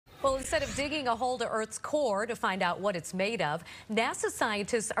Well, instead of digging a hole to Earth's core to find out what it's made of, NASA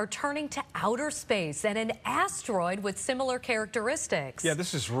scientists are turning to outer space and an asteroid with similar characteristics. Yeah,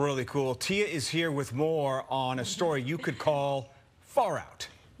 this is really cool. Tia is here with more on a story you could call far out.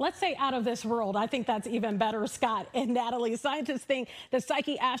 Let's say out of this world. I think that's even better, Scott and Natalie. Scientists think the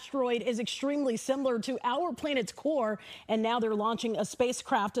Psyche asteroid is extremely similar to our planet's core, and now they're launching a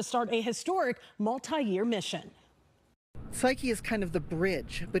spacecraft to start a historic multi-year mission. Psyche is kind of the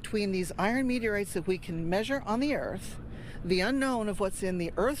bridge between these iron meteorites that we can measure on the Earth, the unknown of what's in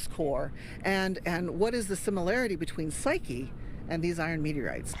the Earth's core, and what is the similarity between Psyche and these iron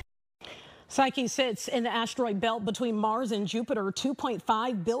meteorites. Psyche sits in the asteroid belt between Mars and Jupiter,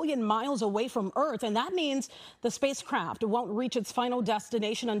 2.5 billion miles away from Earth, and that means the spacecraft won't reach its final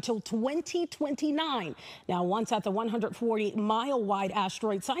destination until 2029. Now, once at the 140-mile-wide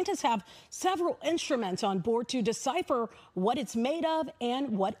asteroid, scientists have several instruments on board to decipher what it's made of and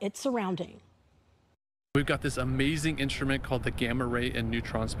what it's surrounding. We've got this amazing instrument called the gamma ray and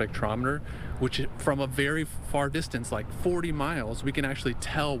neutron spectrometer, which from a very far distance, like 40 miles, we can actually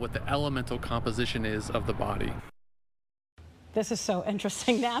tell what the elemental composition is of the body. This is so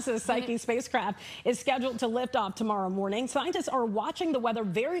interesting. NASA's Psyche spacecraft is scheduled to lift off tomorrow morning. Scientists are watching the weather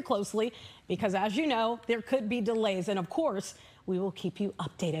very closely because, as you know, there could be delays. And of course, we will keep you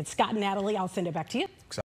updated. Scott and Natalie, I'll send it back to you.